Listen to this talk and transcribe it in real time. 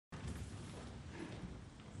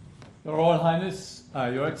Your Royal Highness,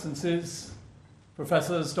 Your Excellencies,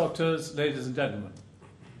 Professors, Doctors, ladies and gentlemen.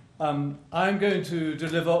 I'm going to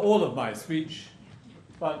deliver all of my speech,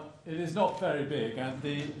 but it is not very big and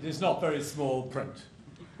it is not very small print.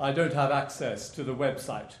 I don't have access to the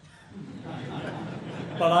website,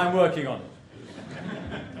 but I'm working on it.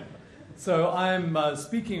 So I'm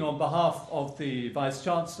speaking on behalf of the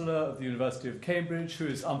Vice-Chancellor of the University of Cambridge, who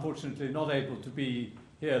is unfortunately not able to be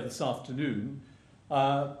here this afternoon.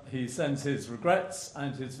 He sends his regrets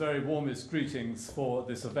and his very warmest greetings for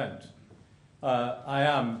this event. I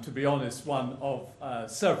am, to be honest, one of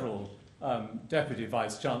several Deputy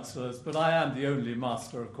Vice-Chancellors, but I am the only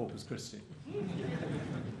Master of Corpus Christi.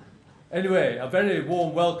 Anyway, a very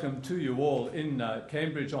warm welcome to you all in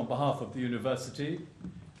Cambridge on behalf of the university.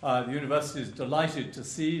 The university is delighted to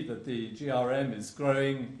see that the GRM is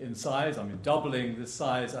growing in size, doubling this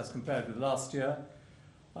size as compared with last year.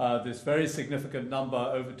 This very significant number,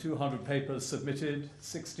 over 200 papers submitted,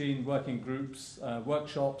 16 working groups,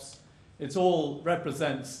 workshops. It all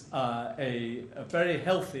represents a very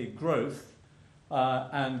healthy growth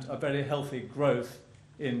and a very healthy growth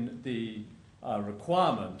in the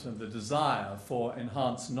requirement and the desire for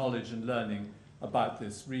enhanced knowledge and learning about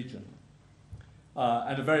this region.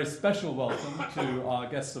 And a very special welcome to our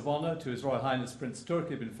guests of honour, to His Royal Highness Prince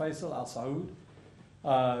Turki bin Faisal Al Saud,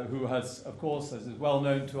 who has, of course, as is well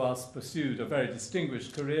known to us, pursued a very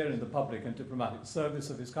distinguished career in the public and diplomatic service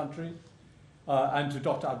of his country, and to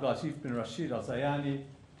Dr. Abdulatif bin Rashid Al Zayani,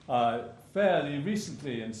 fairly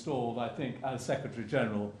recently installed, I think, as Secretary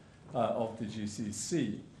General of the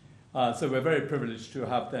GCC. So we're very privileged to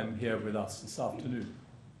have them here with us this afternoon.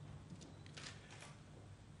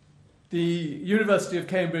 The University of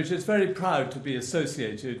Cambridge is very proud to be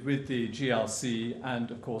associated with the GRC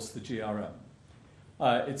and, of course, the GRM.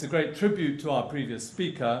 It's a great tribute to our previous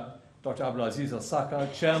speaker, Dr. Abdulaziz Al-Saka,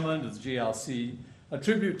 Chairman of the GRC, a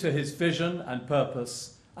tribute to his vision and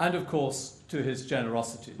purpose, and, of course, to his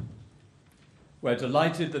generosity. We're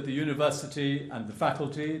delighted that the university and the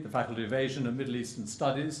Faculty of Asian and Middle Eastern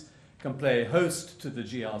Studies, can play host to the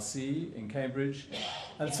GRC in Cambridge,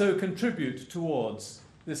 and so contribute towards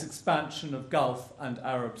this expansion of Gulf and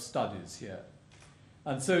Arab studies here,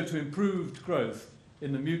 and so to improved growth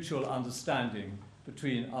in the mutual understanding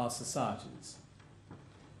between our societies.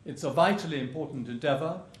 It's a vitally important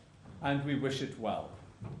endeavour, and we wish it well.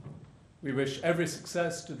 We wish every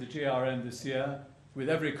success to the GRM this year, with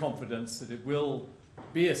every confidence that it will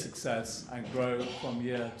be a success and grow from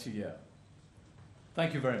year to year.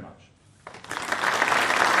 Thank you very much.